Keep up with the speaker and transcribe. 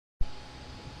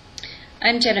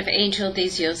I'm Jennifer Angel,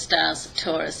 these are your stars,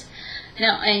 Taurus.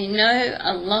 Now, I know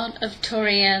a lot of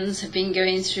Taurians have been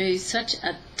going through such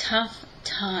a tough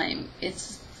time.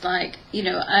 It's like,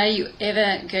 are you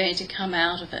ever going to come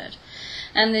out of it?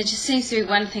 And there just seems to be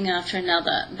one thing after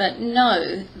another. But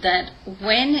know that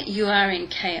when you are in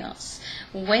chaos,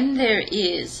 when there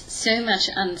is so much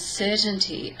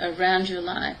uncertainty around your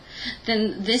life,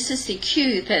 then this is the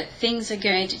cue that things are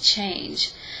going to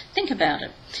change. Think about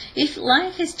it. If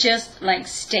life is just like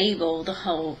stable the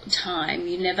whole time,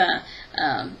 you never,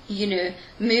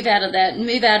 move out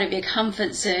of your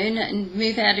comfort zone and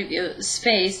move out of your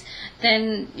space,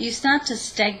 then you start to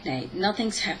stagnate.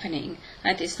 Nothing's happening.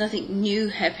 Like there's nothing new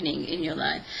happening in your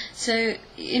life. So,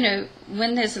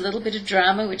 when there's a little bit of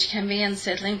drama, which can be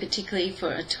unsettling, particularly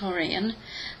for a Taurian,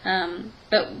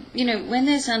 but, when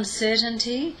there's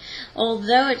uncertainty,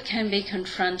 although it can be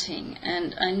confronting,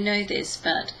 and I know this,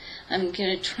 but I'm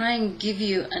going to try and give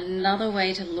you another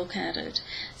way to look at it.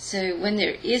 So when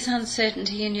there is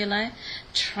uncertainty in your life,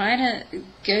 try to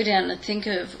go down and think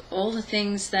of all the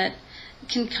things that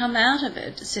can come out of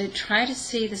it. So try to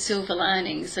see the silver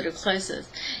linings that are closest.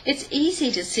 It's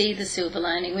easy to see the silver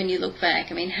lining when you look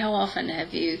back. I mean, how often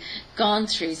have you gone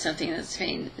through something that's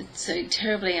been so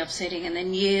terribly upsetting, and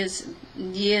then years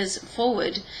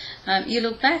forward, you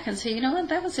look back and say, you know what,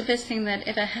 that was the best thing that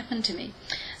ever happened to me.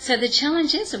 So the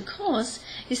challenge is, of course,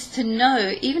 is to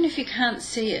know, even if you can't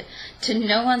see it, to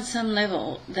know on some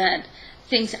level that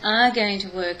things are going to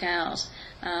work out.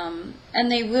 And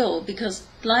they will, because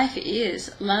life is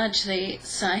largely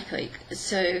cyclic.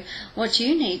 So what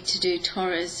you need to do,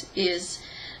 Taurus, is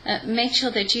make sure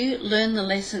that you learn the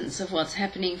lessons of what's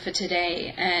happening for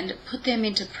today and put them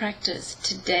into practice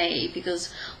today,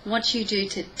 because what you do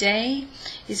today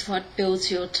is what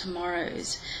builds your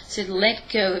tomorrows. So let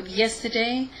go of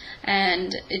yesterday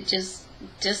and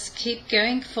just keep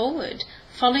going forward.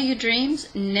 Follow your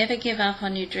dreams. Never give up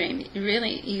on your dream.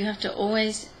 Really, you have to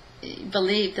always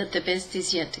believe that the best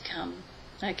is yet to come.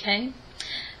 Okay?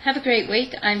 Have a great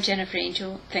week. I'm Jennifer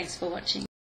Angel. Thanks for watching.